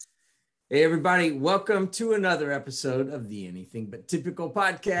Hey, everybody, welcome to another episode of the Anything But Typical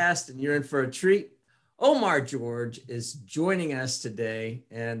podcast, and you're in for a treat. Omar George is joining us today,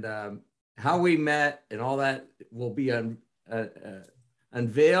 and how we met and all that will be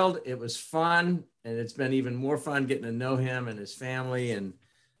unveiled. It was fun, and it's been even more fun getting to know him and his family and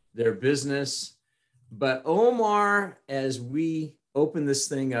their business. But Omar, as we open this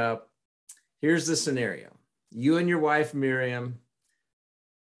thing up, here's the scenario. You and your wife, Miriam,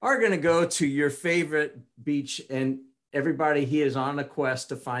 are going to go to your favorite beach, and everybody, he is on a quest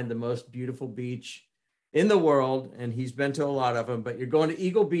to find the most beautiful beach in the world, and he's been to a lot of them, but you're going to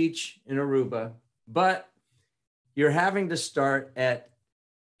Eagle Beach in Aruba, but you're having to start at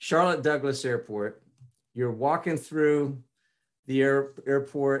Charlotte Douglas Airport. You're walking through the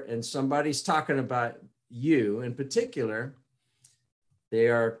airport, and somebody's talking about you in particular. They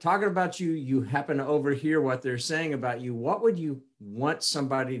are talking about you. You happen to overhear what they're saying about you. What would you want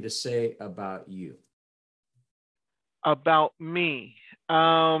somebody to say about you? About me.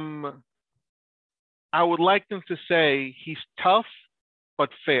 I would like them to say he's tough but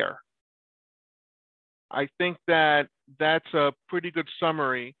fair. I think that that's a pretty good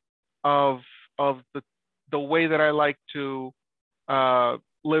summary of the way that I like to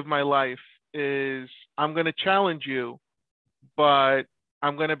live my life. Is I'm going to challenge you, but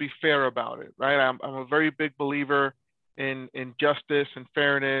I'm going to be fair about it, right? I'm a very big believer in justice and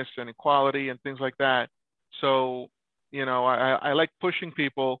fairness and equality and things like that. So, I like pushing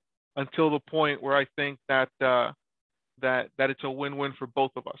people until the point where I think that it's a win-win for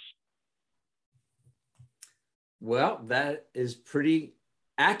both of us. Well, that is pretty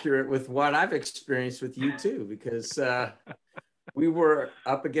accurate with what I've experienced with you too, because we were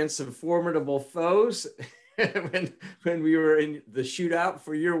up against some formidable foes when we were in the shootout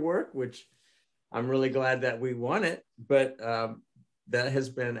for your work, which I'm really glad that we won it. But that has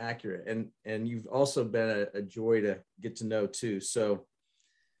been accurate, and you've also been a joy to get to know too. So,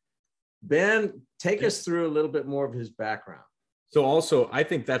 Ben, take us through a little bit more of his background. So also, I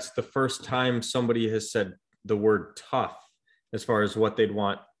think that's the first time somebody has said the word tough as far as what they'd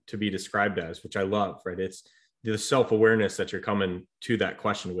want to be described as, which I love, right? It's the self-awareness that you're coming to that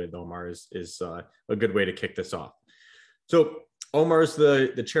question with, Omar, is a good way to kick this off. So Omar is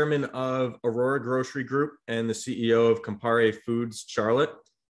the chairman of Aurora Grocery Group and the CEO of Campari Foods Charlotte,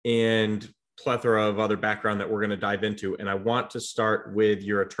 and plethora of other background that we're going to dive into. And I want to start with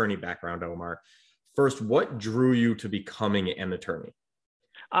your attorney background, Omar. First, what drew you to becoming an attorney?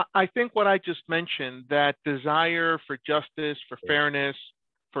 I think what I just mentioned, that desire for justice, for fairness,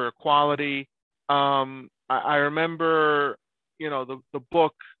 for equality. I remember, the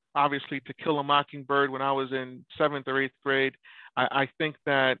book, obviously, To Kill a Mockingbird, when I was in 7th or 8th grade. I think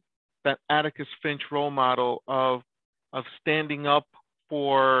that Atticus Finch role model of standing up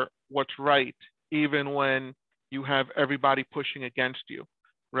for what's right, even when you have everybody pushing against you,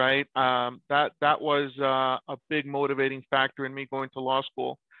 right? That was a big motivating factor in me going to law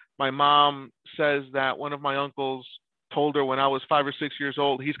school. My mom says that one of my uncles told her when I was 5 or 6 years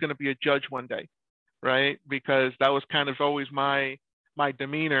old, he's going to be a judge one day, right? Because that was kind of always my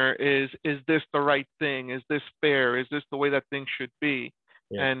demeanor is this the right thing? Is this fair? Is this the way that things should be?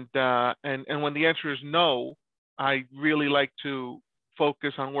 Yeah. And when the answer is no, I really like to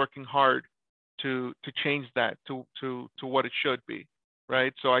focus on working hard to change that to what it should be,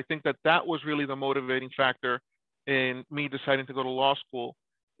 right? So I think that was really the motivating factor in me deciding to go to law school,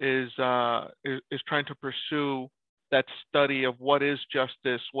 is trying to pursue that study of what is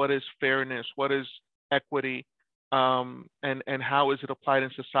justice, what is fairness, what is equity, and how is it applied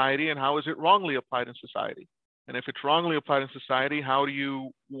in society, and how is it wrongly applied in society? And if it's wrongly applied in society, how do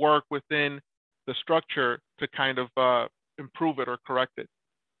you work within the structure to kind of improve it or correct it?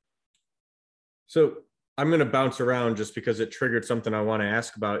 So I'm going to bounce around just because it triggered something I want to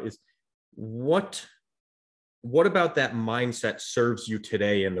ask about. Is what about that mindset serves you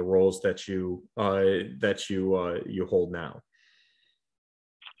today in the roles that you hold now?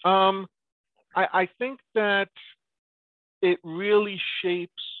 I think that it really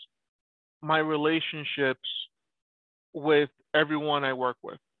shapes my relationships with everyone I work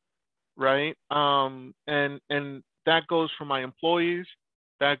with, right? And that goes for my employees,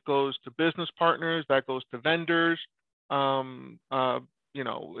 that goes to business partners, that goes to vendors. In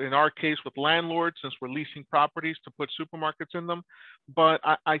our case with landlords, since we're leasing properties to put supermarkets in them. But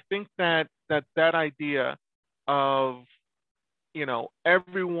I think that idea of,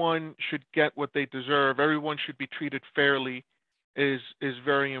 everyone should get what they deserve, everyone should be treated fairly, is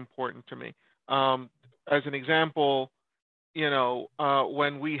very important to me. As an example,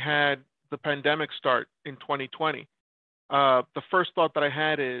 when we had the pandemic start in 2020, the first thought that I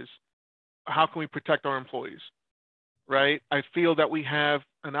had is, how can we protect our employees, right? I feel that we have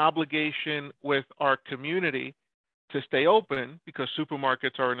an obligation with our community to stay open because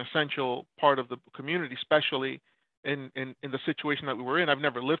supermarkets are an essential part of the community, especially in the situation that we were in. I've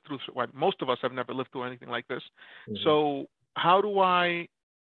never lived through, well, most of us have never lived through anything like this. Mhm. So how do I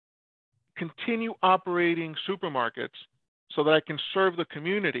continue operating supermarkets so that I can serve the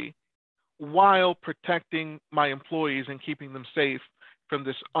community while protecting my employees and keeping them safe from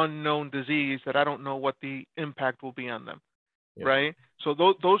this unknown disease that I don't know what the impact will be on them, Yeah. right? So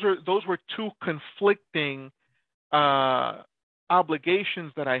those were two conflicting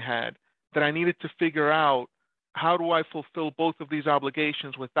obligations that I had that I needed to figure out how do I fulfill both of these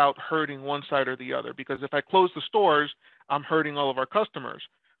obligations without hurting one side or the other? Because if I close the stores, I'm hurting all of our customers.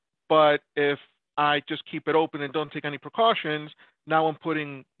 But if I just keep it open and don't take any precautions, now I'm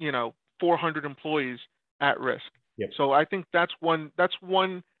putting, 400 employees at risk. Yep. So I think that's one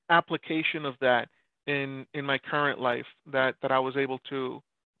application of that in my current life that I was able to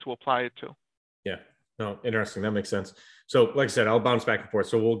apply it to. Yeah. No, interesting. That makes sense. So like I said, I'll bounce back and forth.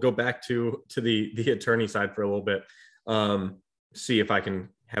 So we'll go back to the attorney side for a little bit. See if I can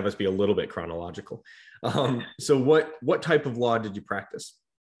have us be a little bit chronological. So what type of law did you practice?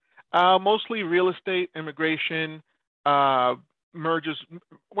 Mostly real estate, immigration, mergers.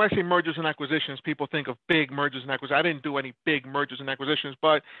 When I say mergers and acquisitions, people think of big mergers and acquisitions. I didn't do any big mergers and acquisitions,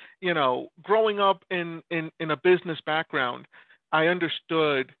 but growing up in a business background, I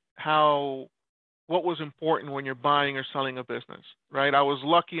understood what was important when you're buying or selling a business, right? I was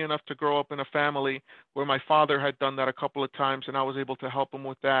lucky enough to grow up in a family where my father had done that a couple of times, and I was able to help him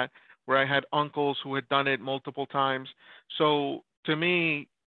with that, where I had uncles who had done it multiple times. So to me,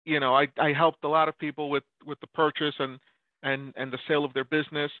 I helped a lot of people with the purchase and the sale of their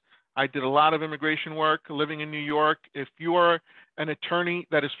business. I did a lot of immigration work living in New York. If you are an attorney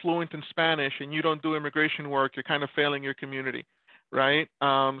that is fluent in Spanish and you don't do immigration work, you're kind of failing your community, right?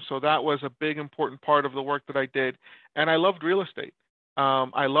 So that was a big, important part of the work that I did. And I loved real estate.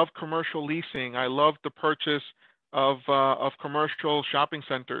 I loved commercial leasing. I loved the purchase of commercial shopping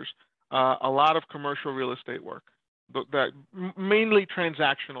centers, a lot of commercial real estate work, that mainly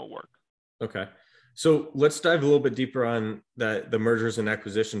transactional work. Okay. So let's dive a little bit deeper on the mergers and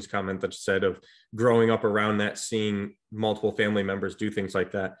acquisitions comment that you said of growing up around that, seeing multiple family members do things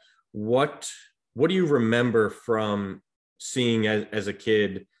like that. What do you remember from seeing as a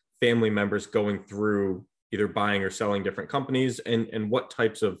kid, family members going through either buying or selling different companies, and what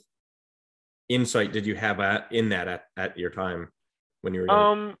types of insight did you have at your time when you were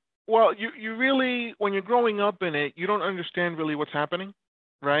young? Well, you really, when you're growing up in it, you don't understand really what's happening,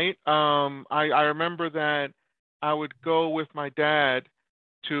 right? I remember that I would go with my dad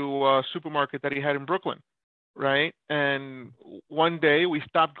to a supermarket that he had in Brooklyn, right? And one day we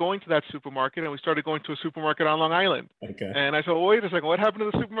stopped going to that supermarket and we started going to a supermarket on Long Island. Okay. And I said, well, wait a second, what happened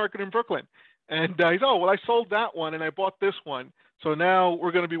to the supermarket in Brooklyn? And he said, oh, well, I sold that one and I bought this one. So now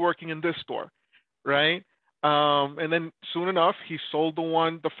we're going to be working in this store, right? And then soon enough, he sold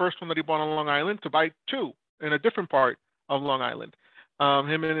the first one that he bought on Long Island, to buy two in a different part of Long Island.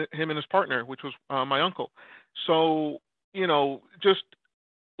 Him and his partner, which was my uncle. So, just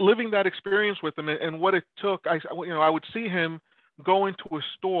living that experience with him and what it took, I would see him go into a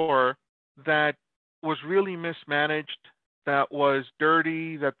store that was really mismanaged, that was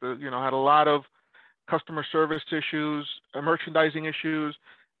dirty, that had a lot of customer service issues, merchandising issues.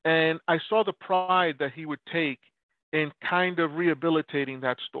 And I saw the pride that he would take in kind of rehabilitating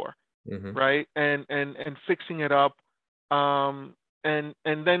that store, Mm-hmm. right? And fixing it up, and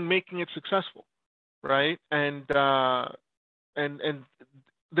then making it successful, right? And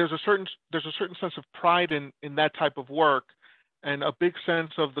there's a certain sense of pride in that type of work, and a big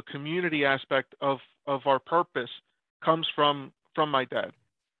sense of the community aspect of our purpose comes from my dad.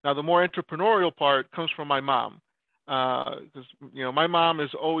 Now, the more entrepreneurial part comes from my mom. Because my mom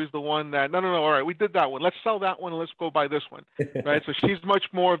is always the one that no, all right, we did that one, let's sell that one and let's go buy this one, right? So she's much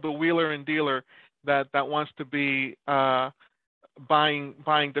more of the wheeler and dealer that wants to be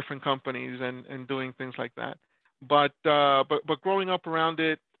buying different companies and doing things like that. But growing up around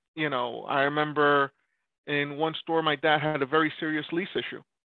it, I remember in one store my dad had a very serious lease issue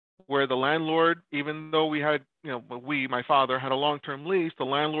where the landlord, even though we had, my father had a long-term lease, the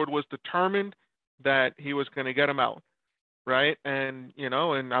landlord was determined that he was going to get him out, right? And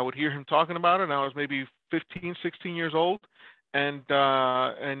and I would hear him talking about it, and I was maybe 15, 16 years old, and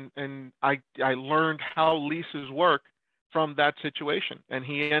I learned how leases work from that situation, and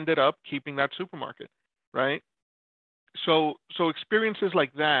he ended up keeping that supermarket, right? So experiences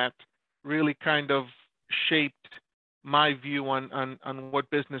like that really kind of shaped my view on what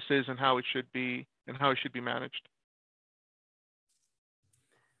business is and how it should be managed.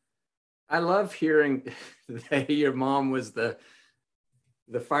 I love hearing that your mom was the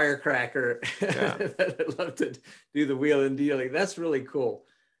firecracker that loved to do the wheel and dealing. That's really cool.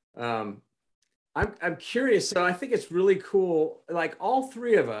 I'm curious. So I think it's really cool. Like all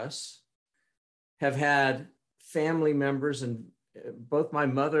three of us have had family members, and both my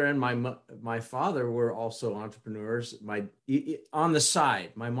mother and my father were also entrepreneurs. On the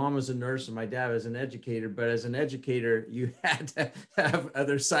side, my mom was a nurse and my dad was an educator. But as an educator, you had to have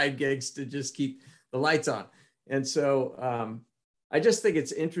other side gigs to just keep the lights on. And so I just think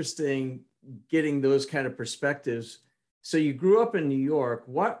it's interesting getting those kind of perspectives. So you grew up in New York.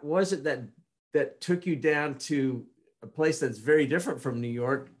 What was it that took you down to a place that's very different from New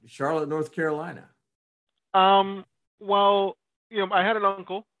York, Charlotte, North Carolina? Well, I had an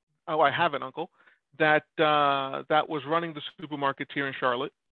uncle. Oh, I have an uncle that was running the supermarkets here in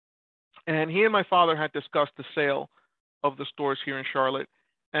Charlotte, and he and my father had discussed the sale of the stores here in Charlotte.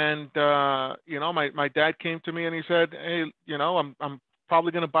 And my dad came to me and he said, "Hey, I'm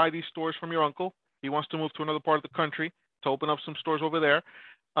probably going to buy these stores from your uncle. He wants to move to another part of the country to open up some stores over there.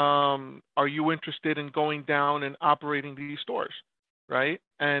 Are you interested in going down and operating these stores?" Right?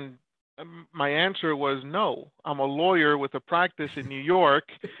 And my answer was no. I'm a lawyer with a practice in New York.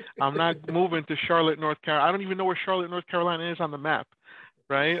 I'm not moving to Charlotte, North Carolina. I don't even know where Charlotte, North Carolina is on the map,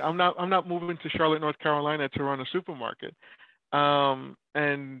 right? I'm not moving to Charlotte, North Carolina to run a supermarket. The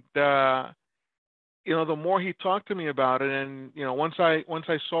more he talked to me about it, and once I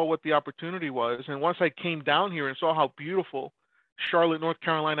saw what the opportunity was, and once I came down here and saw how beautiful Charlotte, North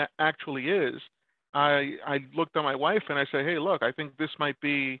Carolina actually is, I looked at my wife and I said, "Hey, look, I think this might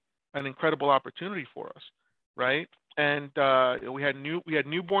be an incredible opportunity for us," right? And we had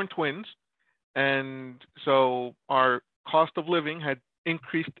newborn twins, and so our cost of living had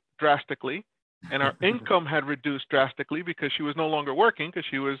increased drastically, and our income had reduced drastically because she was no longer working because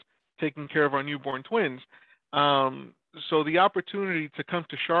she was taking care of our newborn twins. So the opportunity to come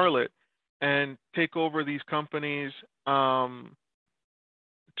to Charlotte and take over these companies in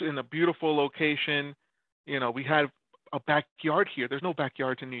a beautiful location, we had a backyard here. There's no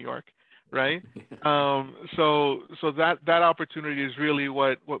backyards in New York, right? So that opportunity is really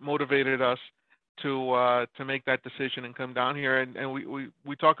what motivated us to make that decision and come down here. And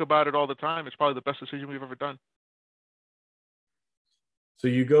we talk about it all the time. It's probably the best decision we've ever done. So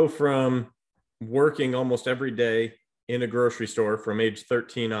you go from working almost every day in a grocery store from age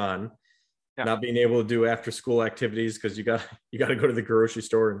 13 on, not being able to do after school activities because you got to go to the grocery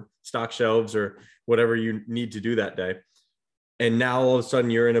store and stock shelves or whatever you need to do that day. And now all of a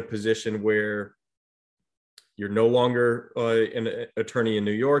sudden you're in a position where you're no longer an attorney in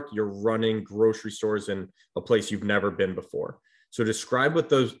New York. You're running grocery stores in a place you've never been before. So describe what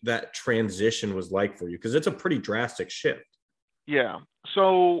that transition was like for you, because it's a pretty drastic shift. Yeah.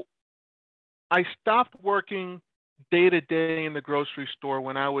 So I stopped working day to day in the grocery store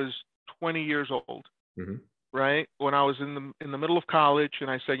when I was 20 years old, right? When I was in the middle of college, and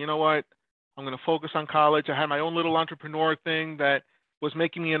I said, you know what? I'm going to focus on college. I had my own little entrepreneur thing that was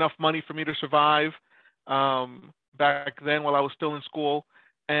making me enough money for me to survive back then while I was still in school.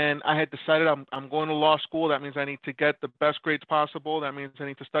 And I had decided I'm going to law school. That means I need to get the best grades possible. That means I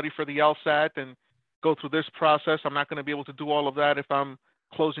need to study for the LSAT and go through this process. I'm not going to be able to do all of that if I'm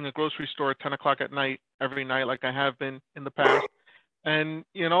closing a grocery store at 10 o'clock at night, every night, like I have been in the past. And,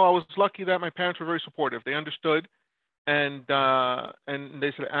 I was lucky that my parents were very supportive. They understood. And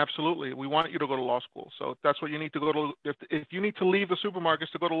they said, absolutely, we want you to go to law school. So if that's what you need to go to, if you need to leave the supermarkets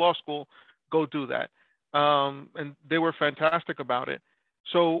to go to law school, go do that. And they were fantastic about it.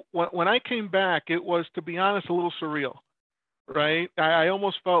 So when I came back, it was, to be honest, a little surreal, right? I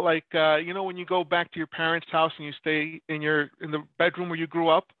almost felt like, when you go back to your parents' house and you stay in the bedroom where you grew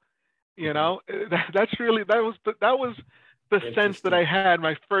up, that was the sense that I had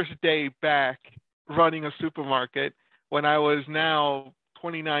my first day back running a supermarket when I was now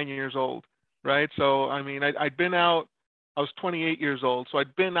 29 years old, right? So, I mean, I'd been out, I was 28 years old. So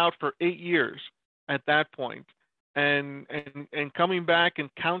I'd been out for 8 years at that point. And coming back and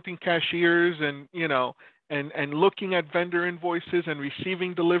counting cashiers and, and looking at vendor invoices and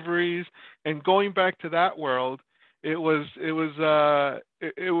receiving deliveries and going back to that world, it was a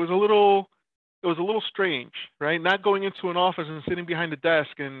little strange, right? Not going into an office and sitting behind a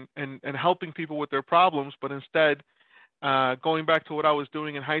desk and helping people with their problems, but instead going back to what I was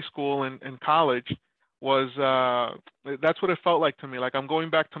doing in high school and college was, that's what it felt like to me. Like I'm going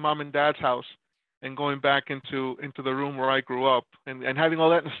back to mom and dad's house and going back into the room where I grew up and having all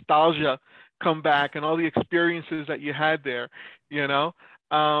that nostalgia come back and all the experiences that you had there, you know.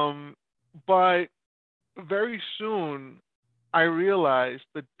 But very soon I realized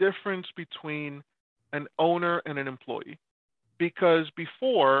the difference between an owner and an employee, because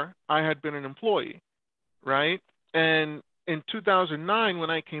before I had been an employee, right? And in 2009, when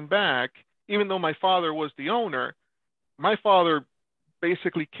I came back, even though my father was the owner, my father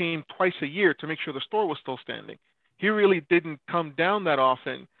basically came twice a year to make sure the store was still standing. He really didn't come down that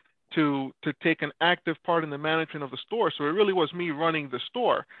often to take an active part in the management of the store. So it really was me running the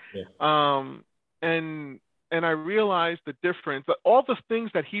store. Yeah. And I realized the difference, that all the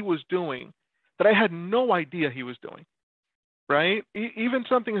things that he was doing that I had no idea he was doing, right? Even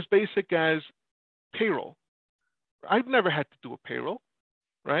something as basic as payroll. I've never had to do a payroll,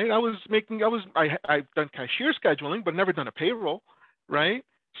 right? I've done cashier scheduling, but never done a payroll, right?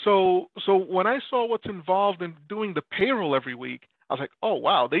 So when I saw what's involved in doing the payroll every week, I was like, oh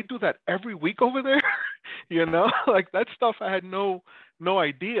wow, they do that every week over there, you know, like that stuff I had no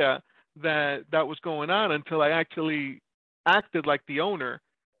idea that was going on until I actually acted like the owner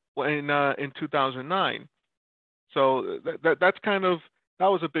in 2009. So that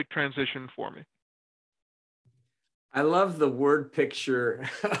was a big transition for me. I love the word picture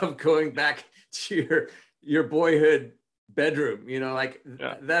of going back to your boyhood bedroom. You know, like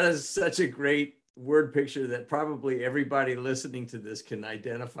that is such a great word picture that probably everybody listening to this can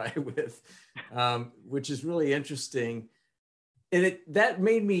identify with, which is really interesting. And that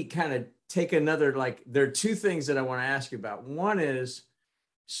made me kind of take another, like, there are two things that I want to ask you about. One is,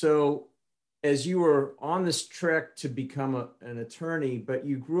 so as you were on this trek to become an attorney, but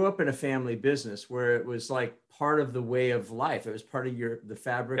you grew up in a family business where it was like part of the way of life. It was part of the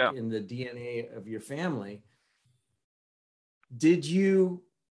fabric and the DNA of your family. Did you,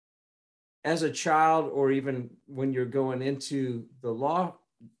 as a child, or even when you're going into the law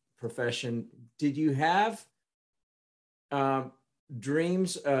profession, did you have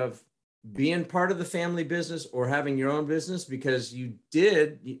dreams of being part of the family business or having your own business? Because you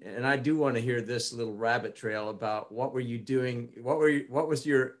did, and I do want to hear this little rabbit trail about what were you doing? What was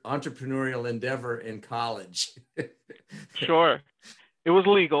your entrepreneurial endeavor in college? Sure. It was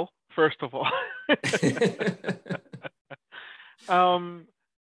legal, first of all.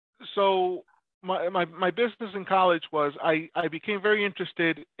 So my business in college was, I became very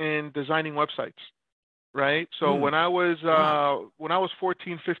interested in designing websites. Right. So when I was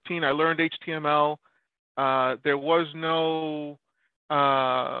 14, 15, I learned HTML. There was no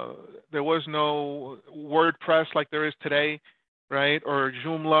WordPress like there is today, right? Or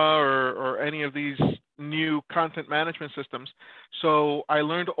Joomla or any of these new content management systems. So I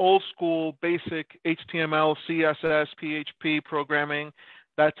learned old school basic HTML, CSS, PHP programming,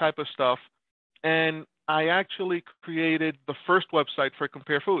 that type of stuff. And I actually created the first website for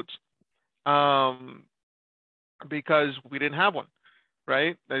Compare Foods. Because we didn't have one,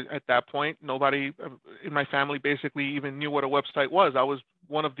 right? At that point, nobody in my family basically even knew what a website was. I was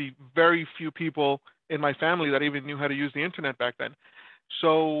one of the very few people in my family that even knew how to use the internet back then.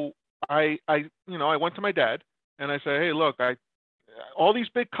 So I went to my dad and I said, hey, look, all these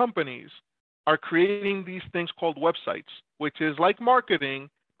big companies are creating these things called websites, which is like marketing,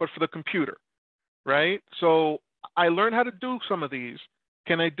 but for the computer, right? So I learned how to do some of these.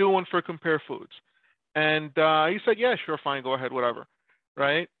 Can I do one for Compare Foods? And he said, yeah, sure, fine, go ahead, whatever,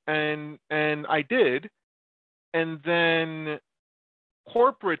 right? And I did. And then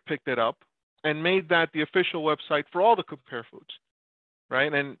corporate picked it up and made that the official website for all the Compare Foods,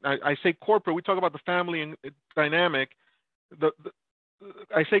 right? And I say corporate, we talk about the family and dynamic.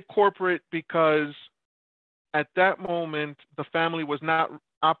 I say corporate because at that moment, the family was not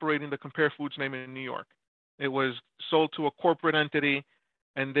operating the Compare Foods name in New York. It was sold to a corporate entity,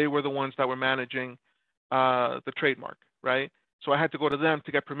 and they were the ones that were managing the trademark, right? So I had to go to them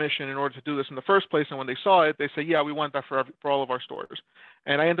to get permission in order to do this in the first place. And when they saw it, they say, yeah, we want that for all of our stores.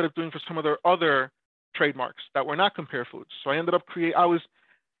 And I ended up doing for some of their other trademarks that were not Compare Foods. So I ended up I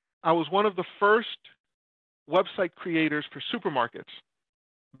was one of the first website creators for supermarkets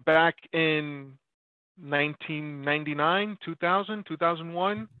back in 1999, 2000,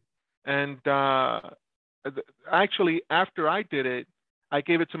 2001. And actually, after I did it, I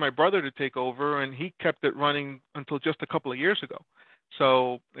gave it to my brother to take over, and he kept it running until just a couple of years ago.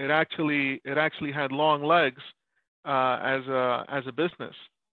 So it actually had long legs as a business.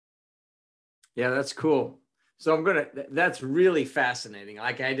 Yeah, that's cool. So that's really fascinating.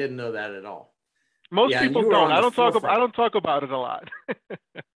 Like, I didn't know that at all. Most people don't. I don't talk about it a lot.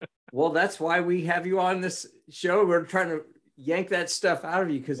 Well, that's why we have you on this show. We're trying to yank that stuff out of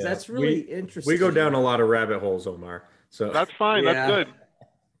you because that's really interesting. We go down a lot of rabbit holes, Omar. So that's fine. Yeah. That's good.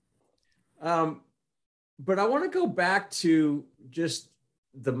 But I want to go back to just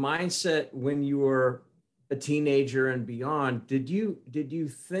the mindset when you were a teenager and beyond. Did you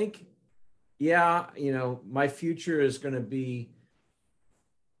think, yeah, my future is going to be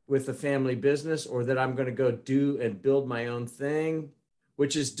with a family business, or that I'm going to go do and build my own thing,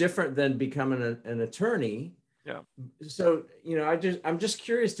 which is different than becoming an attorney? Yeah. So, I'm just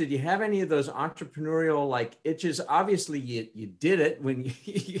curious, did you have any of those entrepreneurial like itches? Obviously you did it when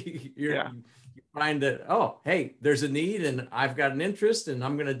you find that, oh, hey, there's a need and I've got an interest and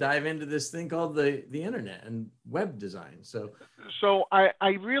I'm going to dive into this thing called the internet and web design. So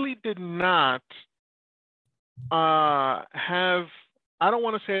I really did not have, I don't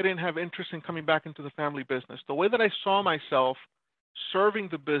want to say I didn't have interest in coming back into the family business. The way that I saw myself serving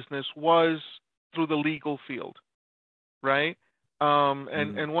the business was through the legal field, right?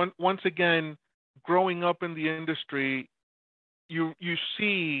 And once again, growing up in the industry, you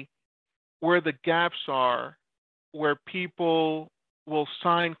see where the gaps are, where people will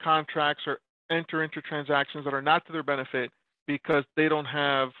sign contracts or enter into transactions that are not to their benefit because they don't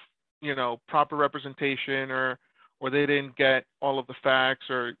have, proper representation, or they didn't get all of the facts,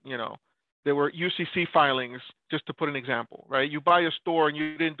 or, there were UCC filings, just to put an example, right? You buy a store and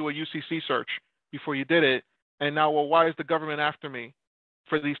you didn't do a UCC search before you did it. And now, well, why is the government after me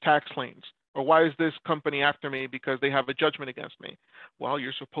for these tax claims? Or why is this company after me because they have a judgment against me? Well,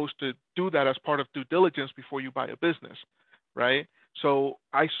 you're supposed to do that as part of due diligence before you buy a business, right? So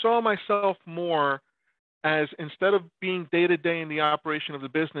I saw myself more as, instead of being day-to-day in the operation of the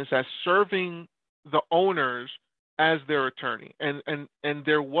business, as serving the owners as their attorney. And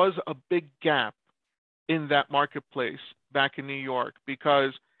there was a big gap in that marketplace back in New York,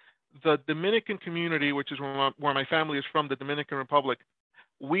 because the Dominican community, which is where my family is from, the Dominican Republic,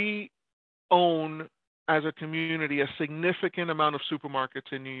 we own as a community a significant amount of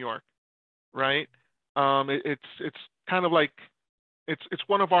supermarkets in New York, right? It's kind of like, it's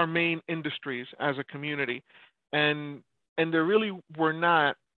one of our main industries as a community, and there really were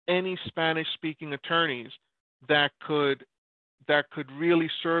not any Spanish-speaking attorneys that could really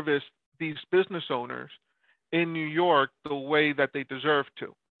service these business owners in New York the way that they deserve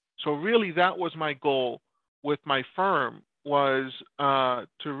to. So really, that was my goal with my firm, was to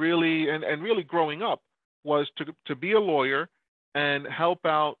really, and really growing up, was to be a lawyer and help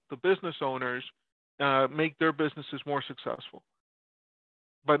out the business owners make their businesses more successful,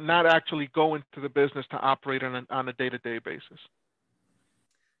 but not actually go into the business to operate on a day-to-day basis.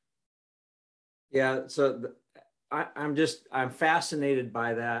 Yeah, so I'm fascinated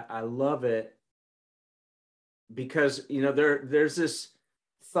by that. I love it, because there's this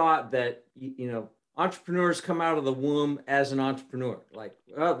thought that entrepreneurs come out of the womb as an entrepreneur, like,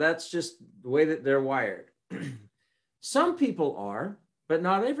 oh, that's just the way that they're wired. Some people are, but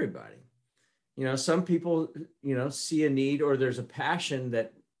not everybody. Some people see a need, or there's a passion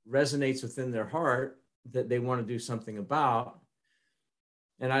that resonates within their heart that they want to do something about.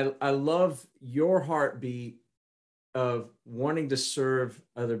 And I love your heartbeat of wanting to serve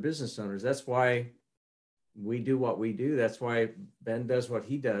other business owners. That's why we do what we do. That's why Ben does what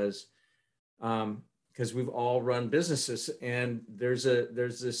he does, because we've all run businesses, and there's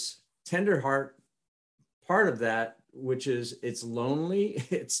this tender heart part of that, which is, it's lonely,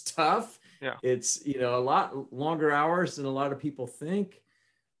 it's tough, yeah, it's a lot longer hours than a lot of people think,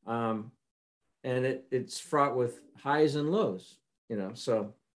 and it's fraught with highs and lows.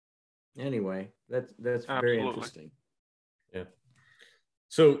 So anyway, that's very interesting. Yeah.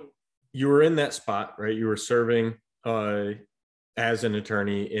 So you were in that spot, right? You were serving as an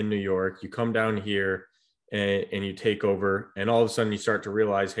attorney in New York. You come down here and you take over, and all of a sudden you start to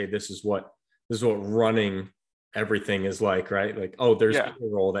realize, hey, this is what running everything is like, right? Like, oh, there's a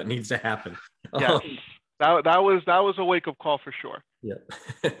role that needs to happen. Yeah, that was a wake-up call for sure. Yeah.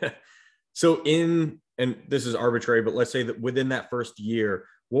 So and this is arbitrary, but let's say that within that first year,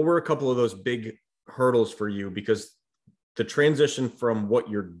 what were a couple of those big hurdles for you? Because the transition from what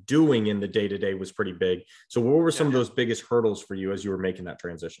you're doing in the day-to-day was pretty big. So what were some of those biggest hurdles for you as you were making that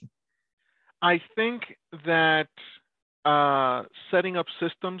transition? I think that setting up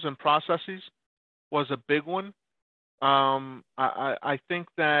systems and processes was a big one. I think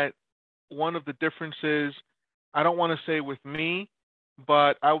that one of the differences, I don't want to say with me,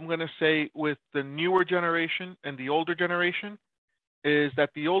 but I'm going to say with the newer generation and the older generation, is that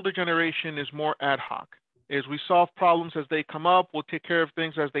the older generation is more ad hoc. Is we solve problems as they come up, we'll take care of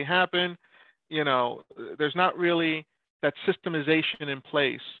things as they happen. There's not really that systemization in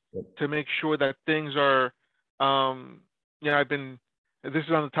place to make sure that things are, this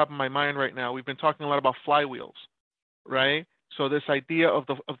is on the top of my mind right now. We've been talking a lot about flywheels, right? So this idea of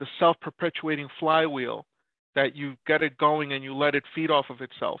the self-perpetuating flywheel, that you get it going and you let it feed off of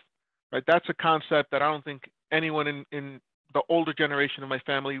itself, right? That's a concept that I don't think anyone in the older generation of my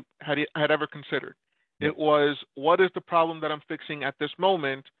family had ever considered. It was, what is the problem that I'm fixing at this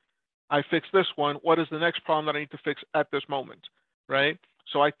moment? I fix this one. What is the next problem that I need to fix at this moment, right?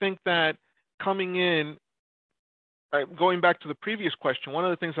 So I think that coming in, going back to the previous question, one of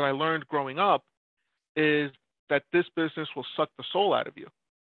the things that I learned growing up is that this business will suck the soul out of you,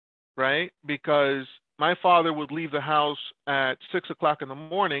 right? Because my father would leave the house at 6 o'clock in the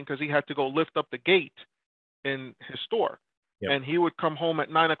morning because he had to go lift up the gate in his store. Yep. And he would come home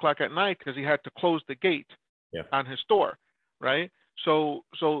at 9 o'clock at night because he had to close the gate on his store, right? So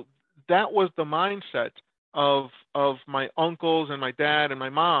that was the mindset of my uncles and my dad and my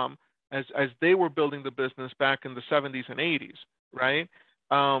mom as they were building the business back in the 70s and 80s, right?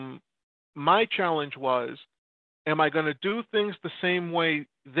 My challenge was, am I going to do things the same way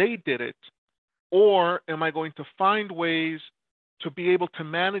they did it, or am I going to find ways to be able to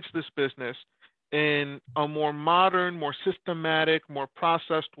manage this business in a more modern, more systematic, more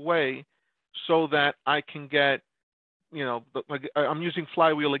processed way, so that I can get, like I'm using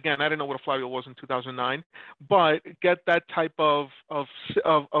flywheel again. I didn't know what a flywheel was in 2009, but get that type of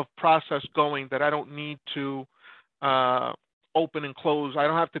process going, that I don't need to open and close. I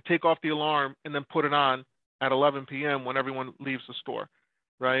don't have to take off the alarm and then put it on at 11 p.m. when everyone leaves the store,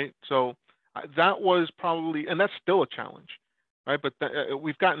 right? So that was probably, and that's still a challenge, right? But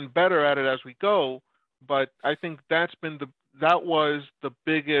we've gotten better at it as we go. But I think that was the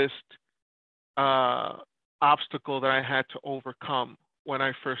biggest obstacle that I had to overcome when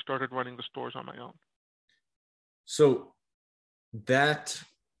I first started running the stores on my own. So that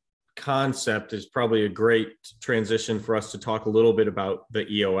concept is probably a great transition for us to talk a little bit about the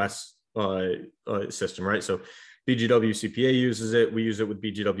EOS system, right? So BGW CPA uses it. We use it with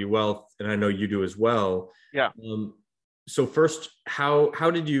BGW Wealth, and I know you do as well. Yeah. So first,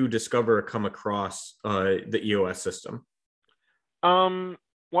 how did you discover or come across the EOS system? Well,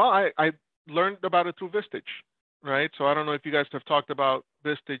 I learned about it through Vistage, right? So I don't know if you guys have talked about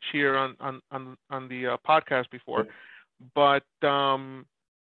Vistage here on the podcast before, but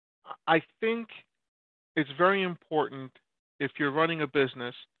I think it's very important, if you're running a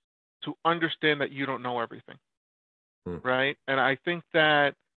business, to understand that you don't know everything, right? And I think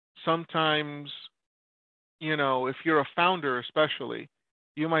that sometimes, if you're a founder especially,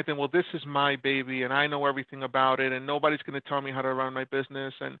 you might think, well, this is my baby and I know everything about it and nobody's going to tell me how to run my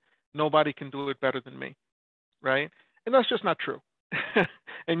business and nobody can do it better than me, right? And that's just not true.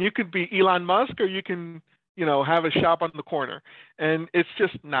 And you could be Elon Musk, or you can, have a shop on the corner, and it's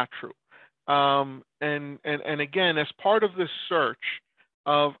just not true. And again, as part of this search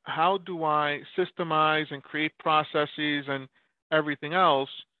of how do I systemize and create processes and everything else,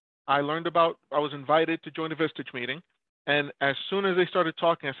 I was invited to join a Vistage meeting. And as soon as they started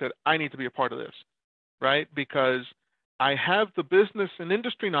talking, I said, I need to be a part of this, right? Because I have the business and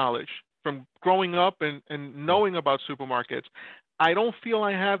industry knowledge from growing up and knowing about supermarkets. I don't feel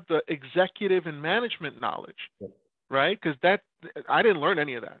I have the executive and management knowledge, right? Because I didn't learn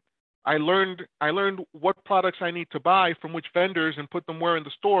any of that. I learned what products I need to buy from which vendors and put them where in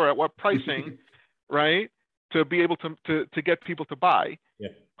the store at what pricing, right? To be able to get people to buy. Yeah.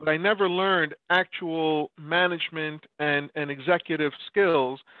 But I never learned actual management and executive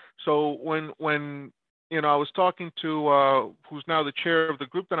skills. So when I was talking to who's now the chair of the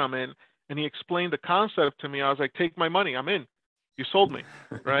group that I'm in, and he explained the concept to me, I was like, take my money, I'm in. You sold me,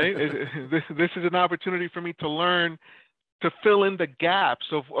 right? This is an opportunity for me to learn, to fill in the gaps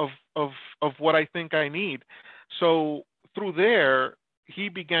of what I think I need. So through there, he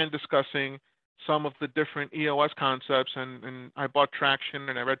began discussing some of the different EOS concepts, and I bought Traction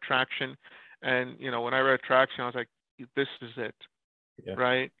and I read Traction. And, when I read Traction, I was like, this is it,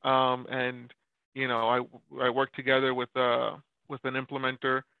 right? And, I worked together with an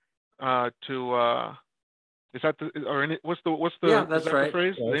implementer is that what's the yeah, that's right. The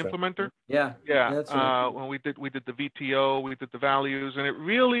phrase? Yeah, the implementer? Right. Yeah. That's right. When we did the VTO, we did the values, and it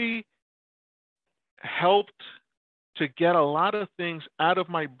really helped to get a lot of things out of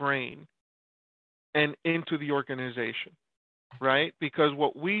my brain and into the organization, right? Because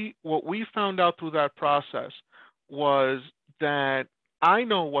what we found out through that process was that I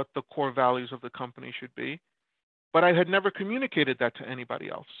know what the core values of the company should be, but I had never communicated that to anybody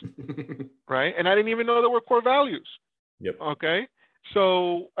else, right? And I didn't even know there were core values. Yep. Okay.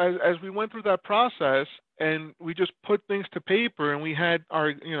 So as we went through that process and we just put things to paper, and we had our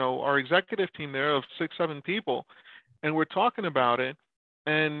executive team there of 6-7 people, and we're talking about it,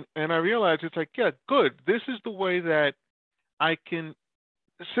 and I realized it's like, yeah, good. This is the way that I can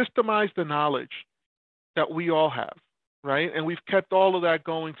systemize the knowledge that we all have, right? And we've kept all of that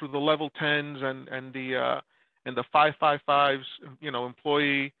going through the level 10s and the 555s,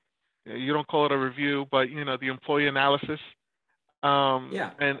 employee. You don't call it a review, but the employee analysis,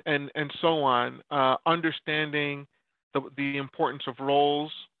 Yeah. and so on. Understanding the importance of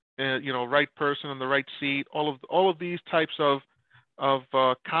roles, right person in the right seat. All of these types of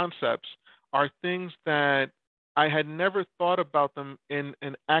concepts are things that I had never thought about them in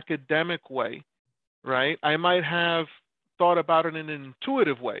an academic way, right? I might have thought about it in an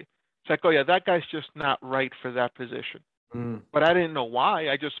intuitive way. It's like, oh yeah, that guy's just not right for that position. But I didn't know why.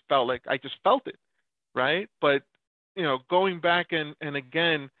 I just felt it, right? But going back and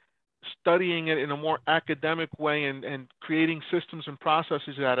again studying it in a more academic way and creating systems and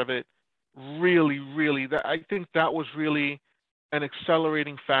processes out of it, really, I think that was really an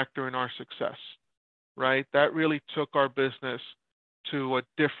accelerating factor in our success, right? That really took our business to a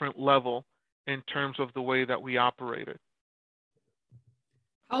different level in terms of the way that we operated.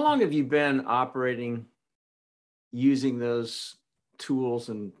 How long have you been operating using those tools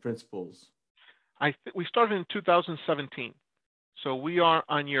and principles? We started in 2017, so we are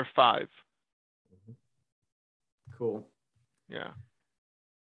on year 5. Cool. Yeah.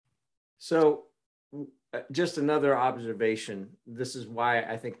 So just another observation. This is why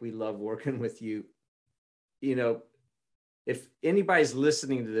I think we love working with you. If anybody's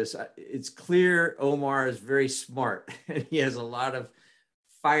listening to this, it's clear Omar is very smart and he has a lot of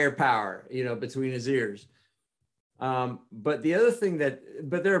firepower, between his ears. But the other thing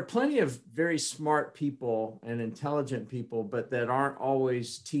but there are plenty of very smart people and intelligent people, but that aren't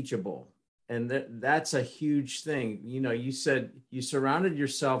always teachable. And that's a huge thing. You said you surrounded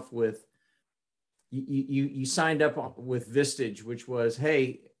yourself with, you signed up with Vistage, which was,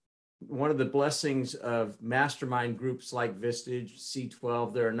 hey, one of the blessings of mastermind groups like Vistage,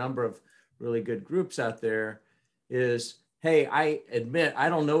 C12, there are a number of really good groups out there, is, hey, I admit I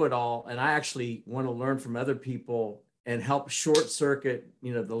don't know it all, and I actually want to learn from other people and help short circuit,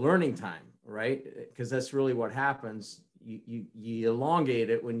 the learning time, right? Because that's really what happens. You elongate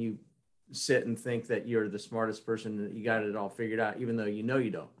it when you sit and think that you're the smartest person, that you got it all figured out, even though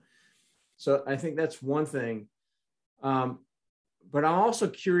you don't. So I think that's one thing. But I'm also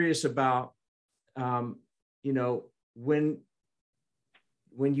curious about, when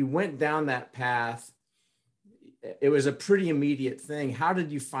you went down that path, it was a pretty immediate thing. How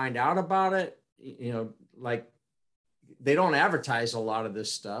did you find out about it? Like they don't advertise a lot of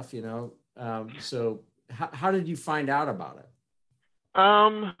this stuff, so how did you find out about it?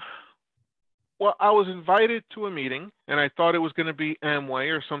 Well, I was invited to a meeting and I thought it was going to be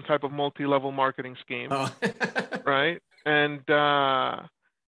Amway or some type of multi-level marketing scheme. Oh. Right. And I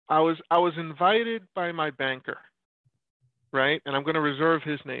was invited by my banker, right? And I'm going to reserve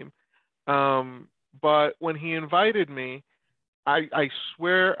his name. But when he invited me, I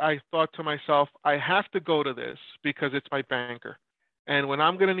swear I thought to myself, I have to go to this because it's my banker. And when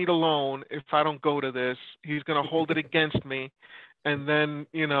I'm going to need a loan, if I don't go to this, he's going to hold it against me. And then,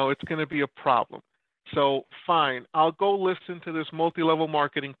 it's going to be a problem. So fine, I'll go listen to this multi-level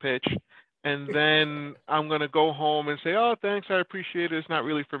marketing pitch. And then I'm going to go home and say, oh, thanks, I appreciate it. It's not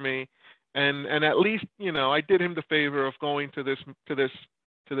really for me. And at least, I did him the favor of going to this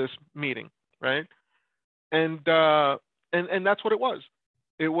meeting, right? And that's what it was.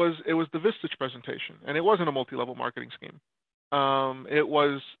 It was the Vistage presentation, and it wasn't a multi-level marketing scheme. It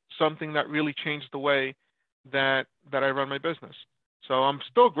was something that really changed the way that I run my business. So I'm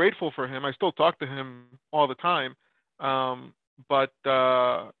still grateful for him. I still talk to him all the time. But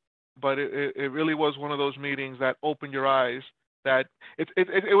it really was one of those meetings that opened your eyes. That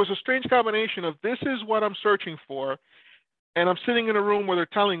it was a strange combination of this is what I'm searching for, and I'm sitting in a room where they're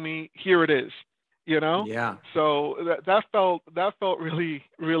telling me here it is. Yeah. So that felt really,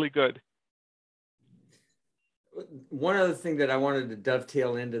 really good. One other thing that I wanted to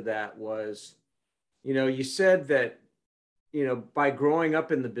dovetail into that was, you said that, by growing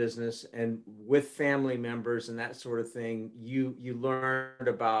up in the business and with family members and that sort of thing, you learned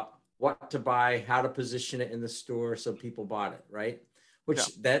about what to buy, how to position it in the store so people bought it, right?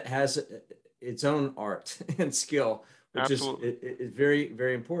 Which that has its own art and skill, which is very,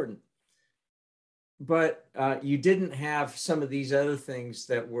 very important. But you didn't have some of these other things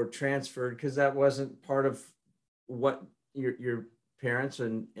that were transferred because that wasn't part of what your parents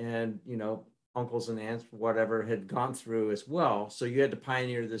and uncles and aunts, whatever, had gone through as well. So you had to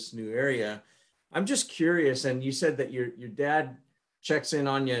pioneer this new area. I'm just curious. And you said that your dad checks in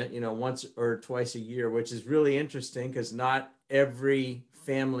on you, once or twice a year, which is really interesting because not every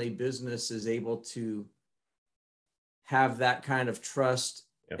family business is able to have that kind of trust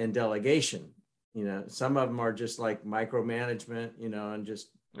Yep. and delegation. You know, some of them are just like micromanagement, you know, and just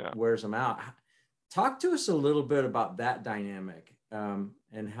wears them out. Talk to us a little bit about that dynamic,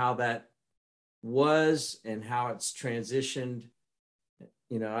 and how that was and how it's transitioned.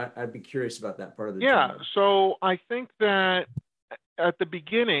 You know, I'd be curious about that part of the journey. So I think that at the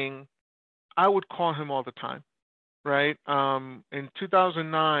beginning, I would call him all the time, right? In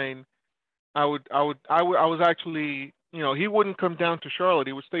 2009, I was actually, you know, he wouldn't come down to Charlotte.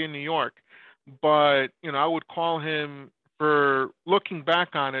 He would stay in New York. But, you know, I would call him for, looking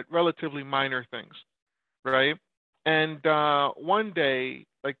back on it, relatively minor things, right? And one day,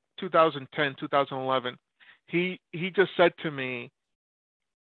 like 2010, 2011, he just said to me,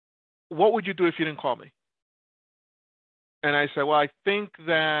 "What would you do if you didn't call me?" And I said, "Well, I think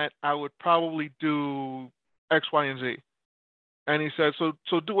that I would probably do X, Y, and Z." And he said, "So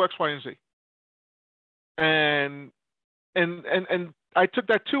do X, Y, and Z." And I took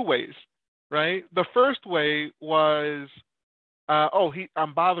that two ways, right? The first way was,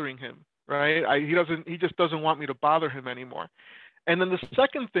 I'm bothering him, right? He just doesn't want me to bother him anymore. And then the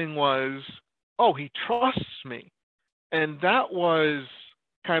second thing was, he trusts me. And that was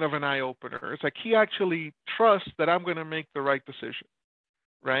kind of an eye opener. It's like he actually trusts that I'm going to make the right decision,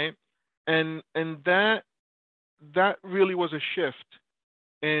 right? And that really was a shift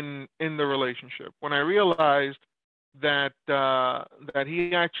in the relationship when I realized that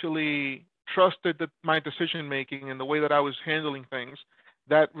he actually trusted my decision making and the way that I was handling things.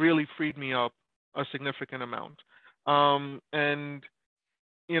 That really freed me up a significant amount. And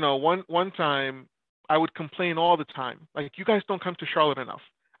you know, one time I would complain all the time, like, "You guys don't come to Charlotte enough.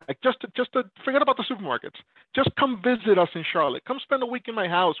 Like, just to forget about the supermarkets. Just come visit us in Charlotte. Come spend a week in my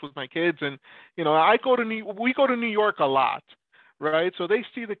house with my kids." And you know, we go to New York a lot, right? So they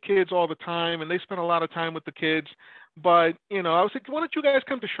see the kids all the time, and they spend a lot of time with the kids. But you know, I was like, "Why don't you guys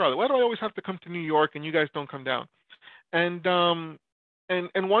come to Charlotte? Why do I always have to come to New York and you guys don't come down?" And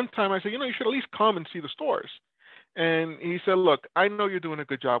one time I said, "You know, you should at least come and see the stores." And he said, "Look, I know you're doing a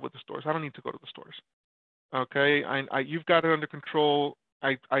good job with the stores. I don't need to go to the stores. Okay, you've got it under control.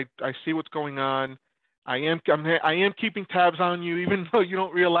 I see what's going on. I am keeping tabs on you, even though you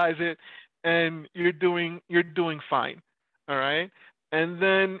don't realize it, and you're doing fine. All right." And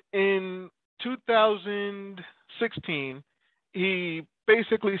then in 2016, he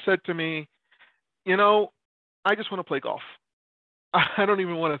basically said to me, "You know, I just want to play golf. I don't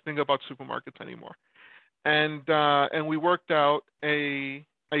even want to think about supermarkets anymore." And we worked out a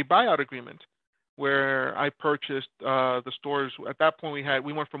buyout agreement where I purchased the stores. At that point,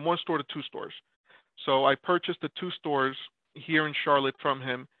 we went from one store to two stores. So I purchased the two stores here in Charlotte from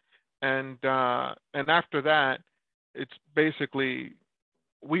him, and after that, it's basically,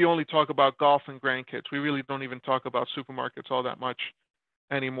 we only talk about golf and grandkids. We really don't even talk about supermarkets all that much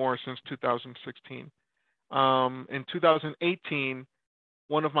anymore since 2016. In 2018,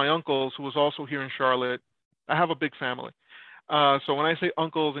 one of my uncles, who was also here in Charlotte, I have a big family. So when I say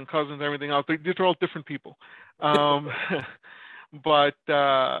uncles and cousins and everything else, these are all different people. But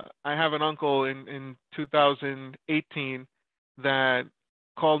I have an uncle in 2018 that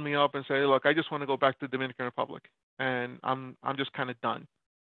called me up and said, "Look, I just want to go back to the Dominican Republic, and I'm just kind of done,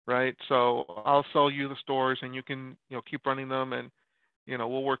 right? So I'll sell you the stores, and you can, you know, keep running them, and you know,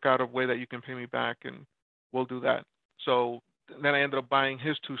 we'll work out a way that you can pay me back, and we'll do that." So then I ended up buying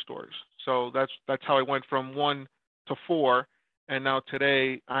his two stores. So that's how I went from one to four, and now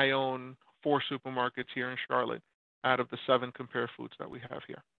today I own 4 supermarkets here in Charlotte out of the 7 Compare Foods that we have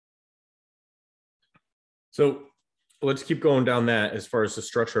here. So let's keep going down that as far as the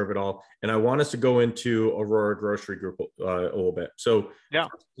structure of it all. And I want us to go into Aurora Grocery Group a little bit. So yeah,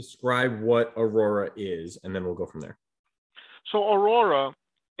 describe what Aurora is, and then we'll go from there. So Aurora,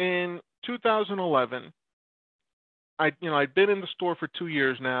 in 2011, I'd been in the store for 2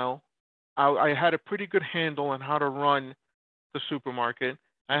 years now. I had a pretty good handle on how to run the supermarket.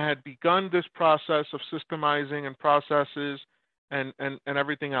 I had begun this process of systemizing and processes and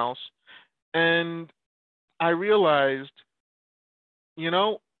everything else. And I realized, you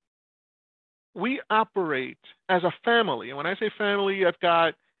know, we operate as a family. And when I say family, I've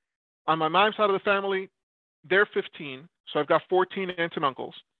got, on my mom's side of the family, they're 15. So I've got 14 aunts and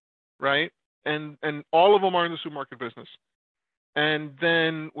uncles, right? And all of them are in the supermarket business. And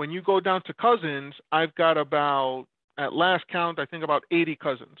then when you go down to cousins, I've got about, at last count, I think about 80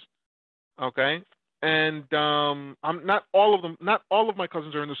 cousins. Okay. And I'm not all of my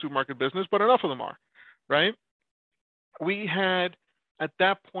cousins are in the supermarket business, but enough of them are, right? We had at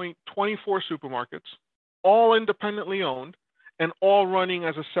that point 24 supermarkets, all independently owned and all running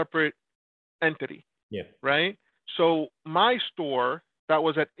as a separate entity. Yeah. Right. So my store that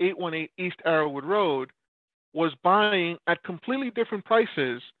was at 818 East Arrowwood Road was buying at completely different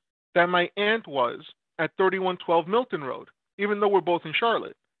prices than my aunt was at 3112 Milton Road, even though we're both in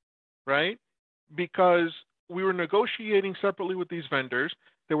Charlotte, right? Because we were negotiating separately with these vendors.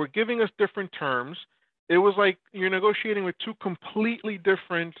 They were giving us different terms. It was like you're negotiating with two completely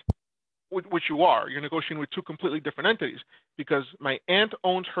different, which you are. You're negotiating with two completely different entities because my aunt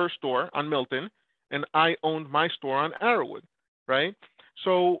owns her store on Milton and I owned my store on Arrowwood, right?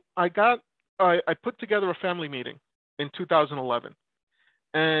 So I put together a family meeting in 2011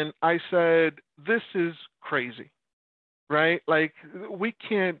 and I said, this is crazy, right? Like we've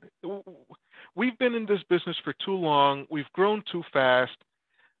been in this business for too long. We've grown too fast.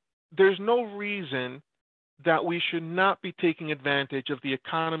 There's no reason that we should not be taking advantage of the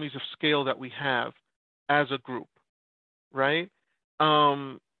economies of scale that we have as a group, right?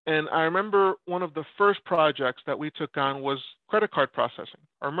 And I remember one of the first projects that we took on was credit card processing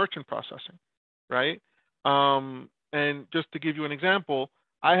or merchant processing, right? And just to give you an example,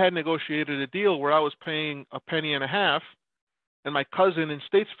 I had negotiated a deal where I was paying a penny and a half, and my cousin in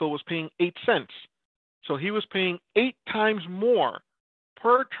Statesville was paying 8 cents. So he was paying 8 times more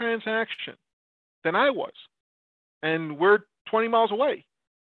per transaction than I was. And we're 20 miles away,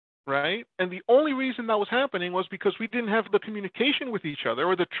 right? And the only reason that was happening was because we didn't have the communication with each other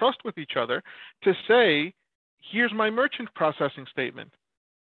or the trust with each other to say, here's my merchant processing statement,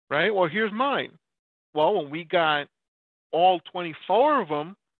 right? Well, here's mine. Well, when we got all 24 of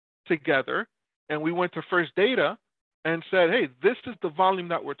them together and we went to First Data and said, hey, this is the volume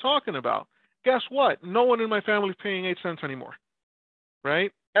that we're talking about. Guess what? No one in my family is paying 8 cents anymore,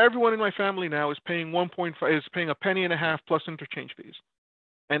 right? Everyone in my family now is paying 1.5, is paying a penny and a half plus interchange fees.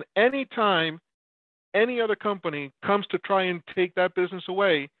 And anytime any other company comes to try and take that business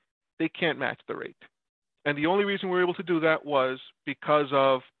away, they can't match the rate. And the only reason we were able to do that was because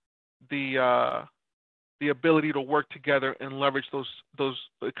of the ability to work together and leverage those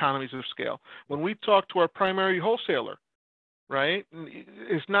economies of scale. When we talk to our primary wholesaler, right,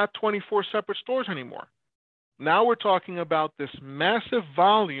 it's not 24 separate stores anymore. Now we're talking about this massive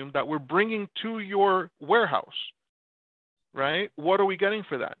volume that we're bringing to your warehouse, right? What are we getting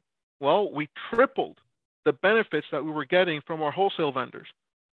for that? Well, we tripled the benefits that we were getting from our wholesale vendors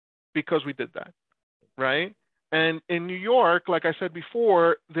because we did that, right? And in New York, like I said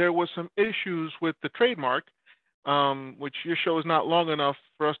before, there was some issues with the trademark, which your show is not long enough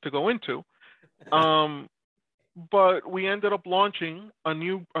for us to go into. But we ended up launching a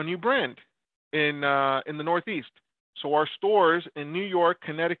new brand in the Northeast. So our stores in New York,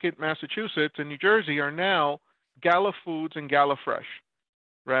 Connecticut, Massachusetts, and New Jersey are now Gala Foods and Gala Fresh,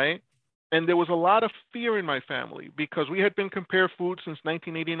 right? And there was a lot of fear in my family because we had been Compare Foods since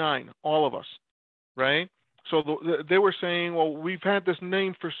 1989, all of us, right? So they were saying, well, we've had this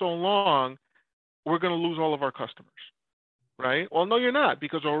name for so long, we're going to lose all of our customers, right? Well, no, you're not,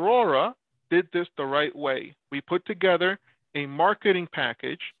 because Aurora did this the right way. We put together a marketing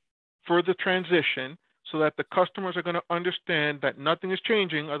package for the transition so that the customers are going to understand that nothing is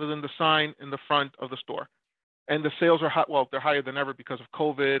changing other than the sign in the front of the store. And the sales are high, well, they're higher than ever because of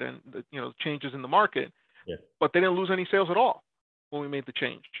COVID and the changes in the market. Yeah. But they didn't lose any sales at all when we made the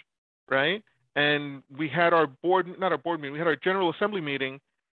change, right? And we had our not our board meeting, we had our General Assembly meeting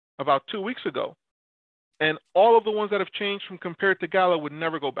about 2 weeks ago. And all of the ones that have changed from Compared to Gala would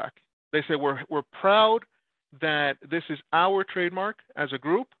never go back. They say we're proud that this is our trademark as a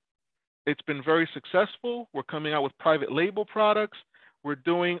group. It's been very successful. We're coming out with private label products. We're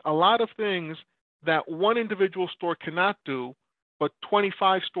doing a lot of things that one individual store cannot do, but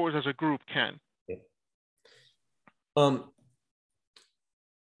 25 stores as a group can.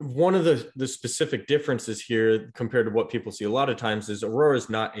 One of the specific differences here compared to what people see a lot of times is Aurora is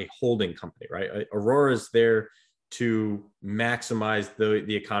not a holding company, right? Aurora is there to maximize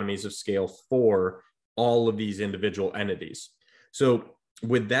the economies of scale for all of these individual entities. So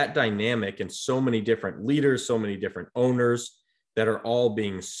with that dynamic and so many different leaders, so many different owners that are all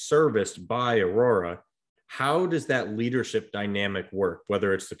being serviced by Aurora, how does that leadership dynamic work,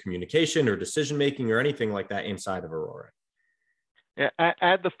 whether it's the communication or decision-making or anything like that inside of Aurora? Yeah,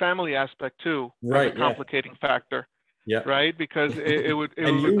 add the family aspect too, right? As a complicating factor, yeah, right? Because it would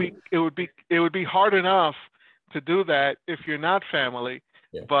be hard enough to do that if you're not family.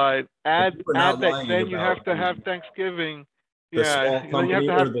 Yeah. But add that, then you have to have Thanksgiving. The small company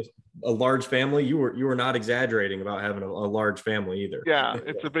or a large family. You were not exaggerating about having a large family either. Yeah,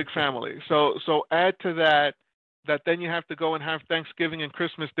 it's a big family. So add to that then you have to go and have Thanksgiving and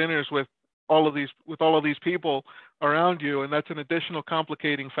Christmas dinners with all of these people around you, and that's an additional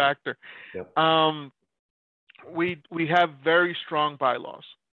complicating factor. Yep. we have very strong bylaws,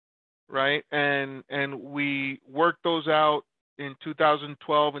 right? And we worked those out in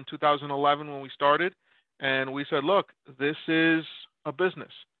 2012 and 2011 when we started, and we said, look, this is a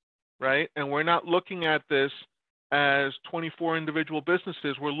business, right? And we're not looking at this as 24 individual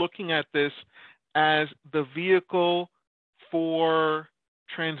businesses. We're looking at this as the vehicle for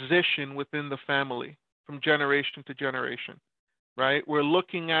transition within the family from generation to generation, right? We're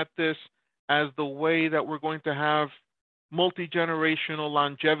looking at this as the way that we're going to have multi-generational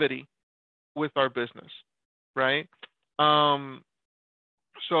longevity with our business, right?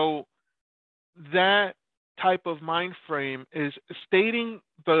 So that type of mind frame is stating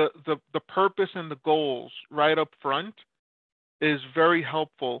the purpose and the goals right up front is very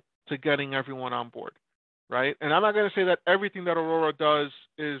helpful to getting everyone on board, right? And I'm not going to say that everything that Aurora does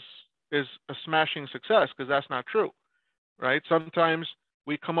is a smashing success, because that's not true, right? Sometimes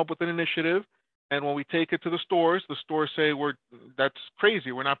we come up with an initiative, and when we take it to the stores say, that's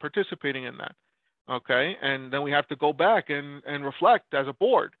crazy, we're not participating in that, okay? And then we have to go back and reflect as a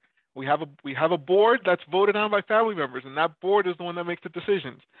board. We have a board that's voted on by family members, and that board is the one that makes the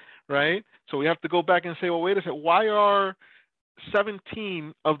decisions, right? So we have to go back and say, well, wait a second, why are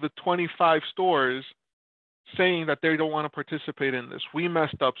 17 of the 25 stores saying that they don't want to participate in this? We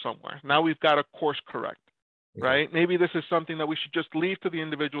messed up somewhere. Now we've got to course correct, right? Maybe this is something that we should just leave to the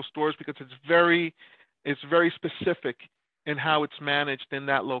individual stores, because it's very specific in how it's managed in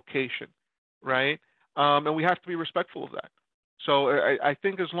that location, right? And we have to be respectful of that. So I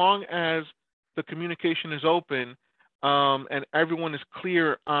think as long as the communication is open, and everyone is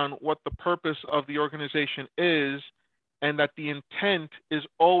clear on what the purpose of the organization is, and that the intent is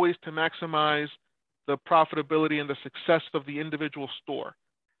always to maximize the profitability and the success of the individual store,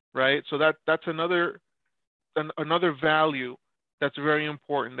 right? So that's another value that's very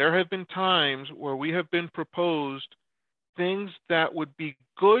important. There have been times where we have been proposed things that would be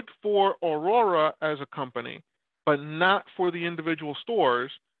good for Aurora as a company, but not for the individual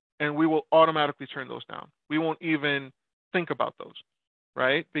stores, and we will automatically turn those down. We won't even think about those,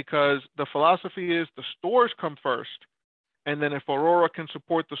 right? Because the philosophy is the stores come first, and then if Aurora can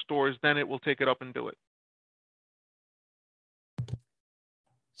support the stores, then it will take it up and do it.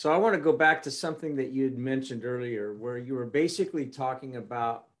 So I want to go back to something that you had mentioned earlier, where you were basically talking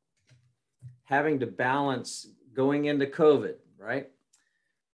about having to balance going into COVID, right?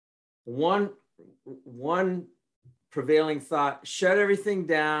 One prevailing thought: shut everything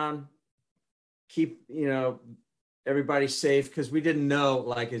down, keep everybody safe, because we didn't know,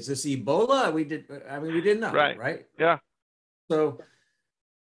 like, is this Ebola? We didn't know, right? Yeah. So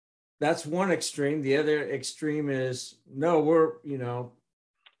that's one extreme. The other extreme is, no,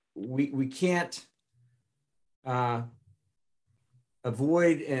 we can't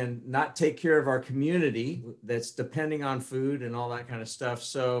avoid and not take care of our community that's depending on food and all that kind of stuff.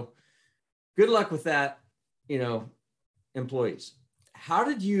 So good luck with that, employees. How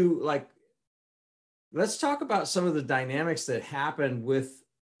did you, let's talk about some of the dynamics that happened with,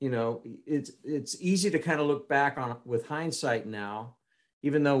 it's easy to kind of look back on with hindsight now,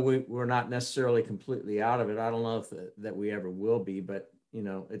 even though we're not necessarily completely out of it. I don't know that we ever will be, but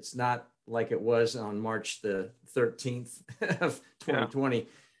it's not like it was on March the 13th of 2020.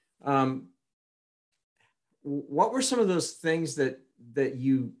 Yeah. What were some of those things that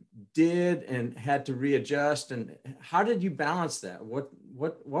you did and had to readjust, and how did you balance that? What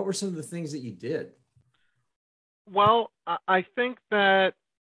were some of the things that you did? Well, I think that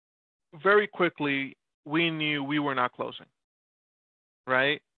very quickly we knew we were not closing,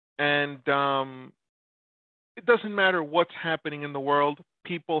 right? And it doesn't matter what's happening in the world,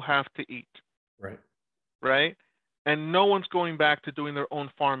 people have to eat. Right. Right? And no one's going back to doing their own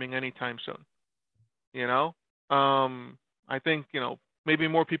farming anytime soon. I think, maybe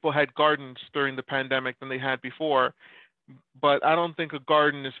more people had gardens during the pandemic than they had before, but I don't think a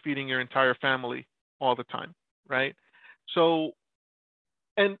garden is feeding your entire family all the time, right? So,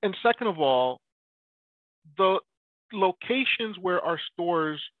 and second of all, the locations where our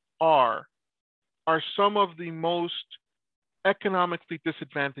stores are some of the most economically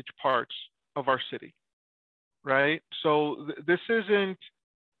disadvantaged parts of our city, right? So this isn't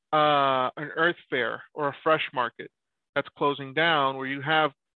an Earth Fair or a Fresh Market that's closing down, where you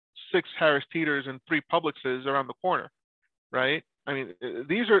have 6 Harris Teeters and 3 Publixes around the corner, right? I mean,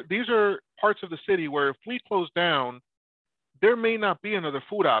 these are parts of the city where if we close down, there may not be another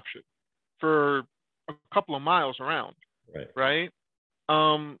food option for a couple of miles around, right?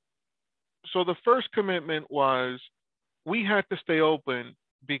 So the first commitment was we had to stay open,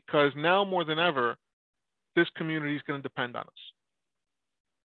 because now more than ever, this community is going to depend on us.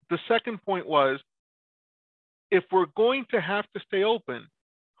 The second point was if we're going to have to stay open,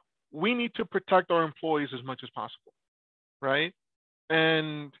 we need to protect our employees as much as possible, right?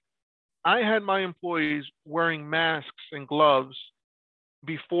 And I had my employees wearing masks and gloves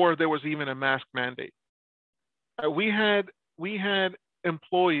before there was even a mask mandate. We had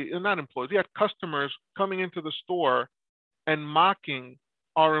employees, not employees, we had customers coming into the store and mocking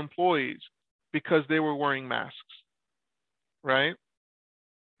our employees because they were wearing masks, right?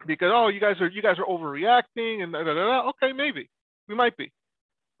 Because, oh, you guys are overreacting and da, da, da, da. Okay, maybe we might be,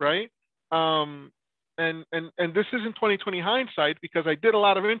 right? And this isn't 2020 hindsight, because I did a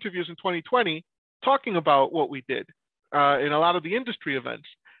lot of interviews in 2020 talking about what we did in a lot of the industry events.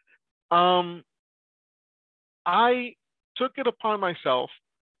 I took it upon myself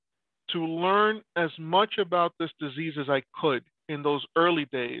to learn as much about this disease as I could in those early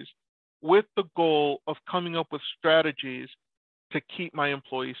days, with the goal of coming up with strategies to keep my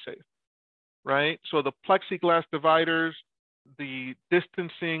employees safe, right? So the plexiglass dividers, the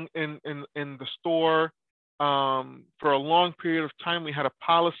distancing in the store. For a long period of time, we had a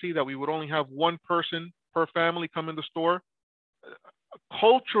policy that we would only have one person per family come in the store.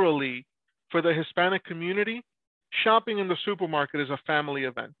 Culturally, for the Hispanic community, shopping in the supermarket is a family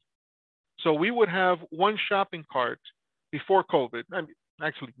event. So we would have one shopping cart before COVID. I mean,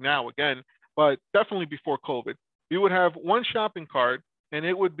 actually now again, but definitely before COVID. We would have one shopping cart, and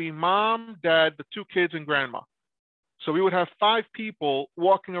it would be mom, dad, the two kids, and grandma. So we would have 5 people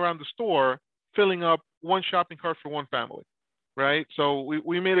walking around the store, filling up one shopping cart for one family, right? So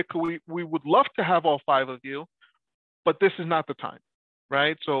we made it, we would love to have all 5 of you, but this is not the time,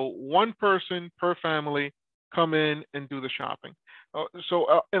 right? So one person per family come in and do the shopping.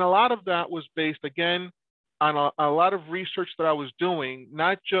 And a lot of that was based, again, on a lot of research that I was doing,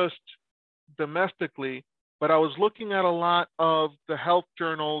 not just domestically, but I was looking at a lot of the health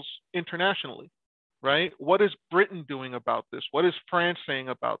journals internationally, right? What is Britain doing about this? What is France saying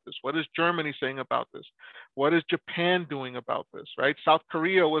about this? What is Germany saying about this? What is Japan doing about this, right? South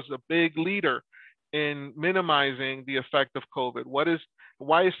Korea was a big leader in minimizing the effect of COVID.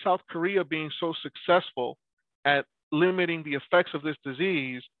 Why is South Korea being so successful at limiting the effects of this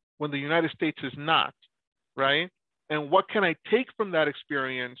disease when the United States is not, right? And what can I take from that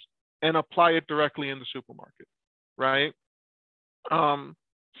experience and apply it directly in the supermarket, right?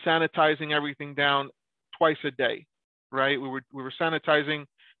 Sanitizing everything down twice a day, right? We were sanitizing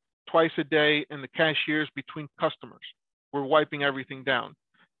twice a day in the cashiers between customers. We're wiping everything down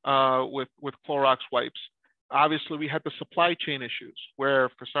with Clorox wipes. Obviously, we had the supply chain issues where,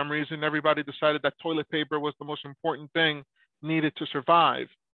 for some reason, everybody decided that toilet paper was the most important thing needed to survive,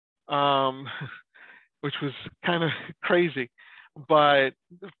 which was kind of crazy. But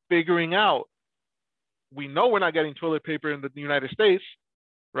figuring out, we know we're not getting toilet paper in the United States,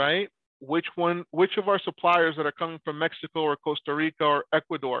 right? Which of our suppliers that are coming from Mexico or Costa Rica or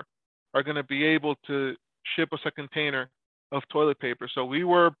Ecuador are going to be able to ship us a container of toilet paper? So we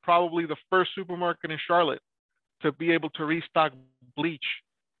were probably the first supermarket in Charlotte to be able to restock bleach,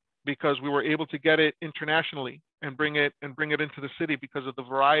 because we were able to get it internationally and bring it into the city because of the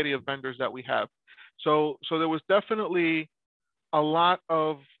variety of vendors that we have. So there was definitely a lot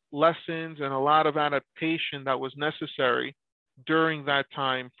of lessons and a lot of adaptation that was necessary during that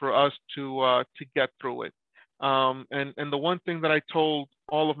time for us to get through it. And the one thing that I told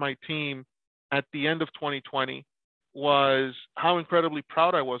all of my team at the end of 2020 was how incredibly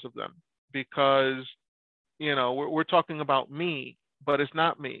proud I was of them, because, you know, we're talking about me, but it's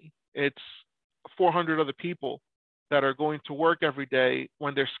not me. It's 400 other people that are going to work every day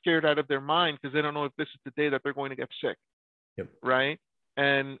when they're scared out of their mind because they don't know if this is the day that they're going to get sick. Yep. Right.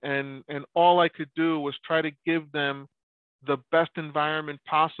 And all I could do was try to give them the best environment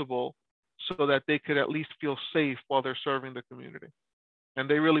possible so that they could at least feel safe while they're serving the community. And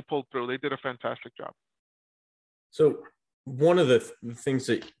they really pulled through. They did a fantastic job. So one of the things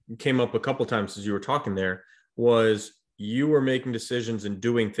that came up a couple times as you were talking there was you were making decisions and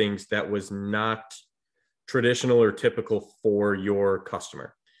doing things that was not traditional or typical for your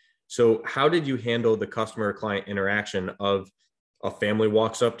customer. So how did you handle the customer client interaction of a family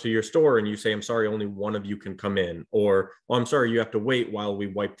walks up to your store and you say, I'm sorry, only one of you can come in, or, oh, I'm sorry, you have to wait while we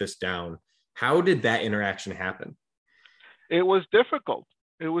wipe this down. How did that interaction happen? It was difficult.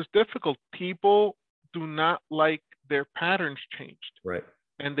 People do not like their patterns changed. Right.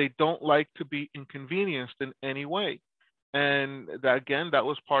 And they don't like to be inconvenienced in any way. And that, again, that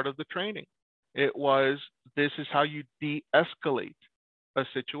was part of the training. It was, this is how you de-escalate a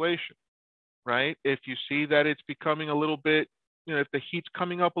situation, right? If you see that it's becoming a little bit, you know, if the heat's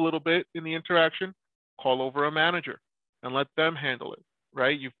coming up a little bit in the interaction, call over a manager and let them handle it,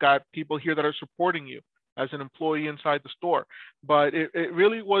 right? You've got people here that are supporting you. as an employee inside the store. But it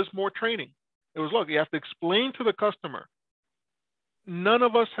really was more training. It was, look, you have to explain to the customer, none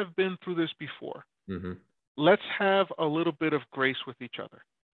of us have been through this before. Mm-hmm. Let's have a little bit of grace with each other.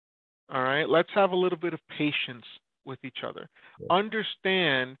 All right. Let's have a little bit of patience with each other. Yeah.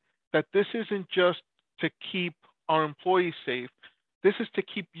 Understand that this isn't just to keep our employees safe. This is to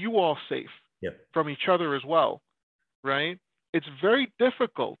keep you all safe from each other as well. Right. It's very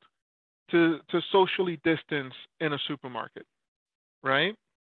difficult to socially distance in a supermarket. Right.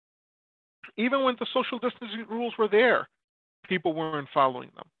 Even when the social distancing rules were there, people weren't following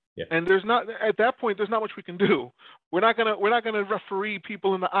them. Yeah. And at that point, there's not much we can do. We're not gonna referee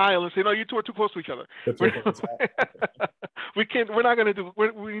people in the aisle and say, no, you two are too close to each other. We can't. We're not gonna do.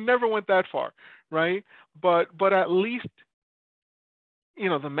 We never went that far, right? But at least,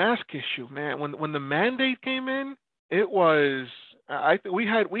 the mask issue, man. When the mandate came in, it was. We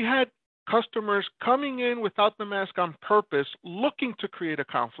had customers coming in without the mask on purpose, looking to create a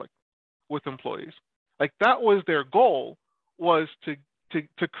conflict with employees. Like that was their goal, was to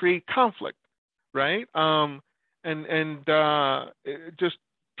create conflict, right? Just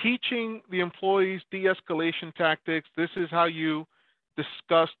teaching the employees de-escalation tactics. This is how you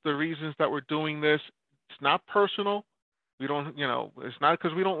discuss the reasons that we're doing this. It's not personal. We don't, it's not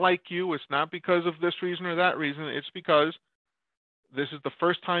because we don't like you. It's not because of this reason or that reason. It's because this is the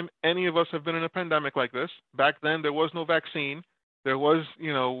first time any of us have been in a pandemic like this. Back then, there was no vaccine. There was,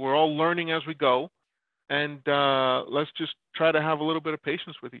 we're all learning as we go. And let's just try to have a little bit of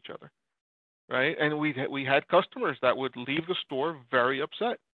patience with each other, right? And we had customers that would leave the store very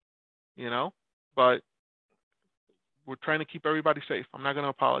upset, but we're trying to keep everybody safe. I'm not going to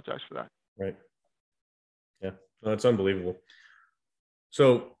apologize for that. Right. Yeah, no, it's unbelievable.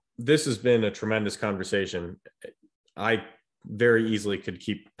 So this has been a tremendous conversation. I very easily could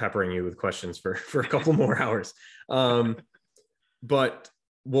keep peppering you with questions for a couple more hours. But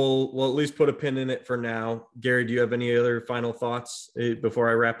we'll at least put a pin in it for now. Gary, do you have any other final thoughts before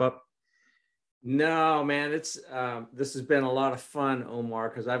I wrap up? No, man, this has been a lot of fun, Omar,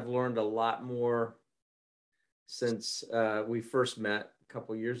 because I've learned a lot more since we first met a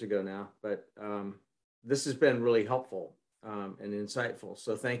couple years ago now. But this has been really helpful and insightful.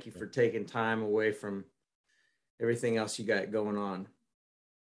 So thank you for taking time away from everything else you got going on.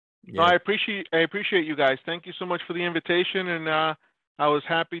 Yeah. No, I appreciate you guys. Thank you so much for the invitation, and I was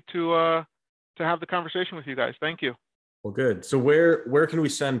happy to have the conversation with you guys. Thank you. Well, good. So where can we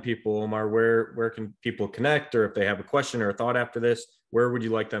send people, Omar? Where can people connect, or if they have a question or a thought after this, where would you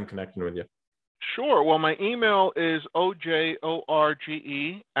like them connecting with you? Sure. Well, my email is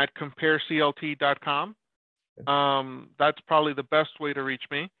ojorge@compareclt.com. That's probably the best way to reach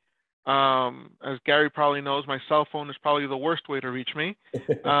me. As Gary probably knows, my cell phone is probably the worst way to reach me.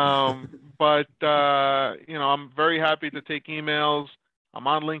 But I'm very happy to take emails. I'm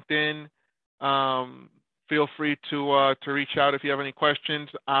on LinkedIn. Feel free to reach out if you have any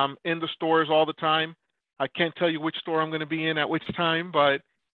questions. I'm in the stores all the time. I can't tell you which store I'm going to be in at which time, but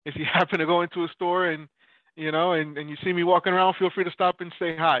if you happen to go into a store and you see me walking around, feel free to stop and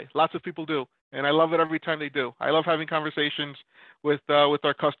say hi. Lots of people do, and I love it every time they do. I love having conversations with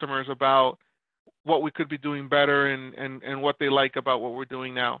our customers about what we could be doing better and what they like about what we're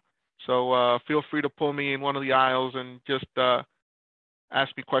doing now. So feel free to pull me in one of the aisles and just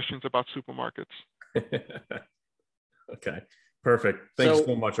ask me questions about supermarkets. Okay, perfect. Thanks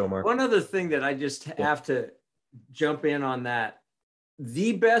so much, Omar. One other thing that I just have to jump in on that.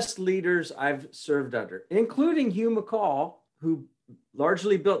 The best leaders I've served under, including Hugh McCall, who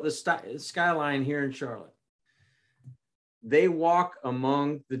largely built the skyline here in Charlotte. They walk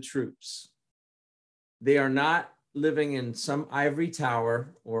among the troops. They are not living in some ivory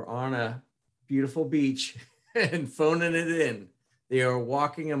tower or on a beautiful beach and phoning it in. They are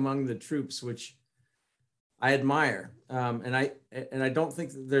walking among the troops, which I admire. And I don't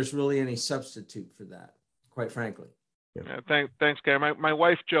think that there's really any substitute for that, quite frankly. Yeah, thanks, Gary. My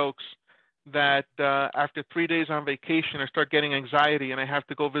wife jokes that after 3 days on vacation, I start getting anxiety and I have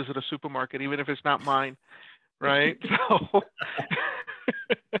to go visit a supermarket, even if it's not mine, right? So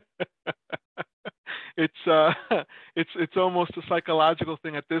it's almost a psychological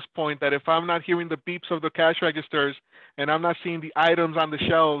thing at this point that if I'm not hearing the beeps of the cash registers and I'm not seeing the items on the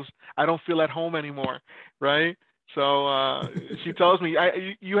shelves, I don't feel at home anymore, right? So she tells me,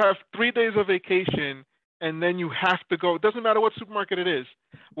 you have 3 days of vacation and then you have to go. It doesn't matter what supermarket it is.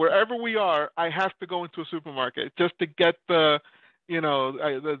 Wherever we are, I have to go into a supermarket just to get the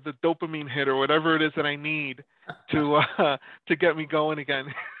dopamine hit or whatever it is that I need to get me going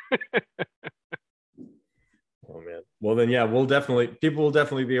again. Oh man, Well, then, yeah, people will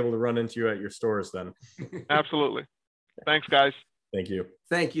definitely be able to run into you at your stores then. Absolutely. Thanks, guys. Thank you.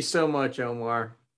 Thank you so much, Omar.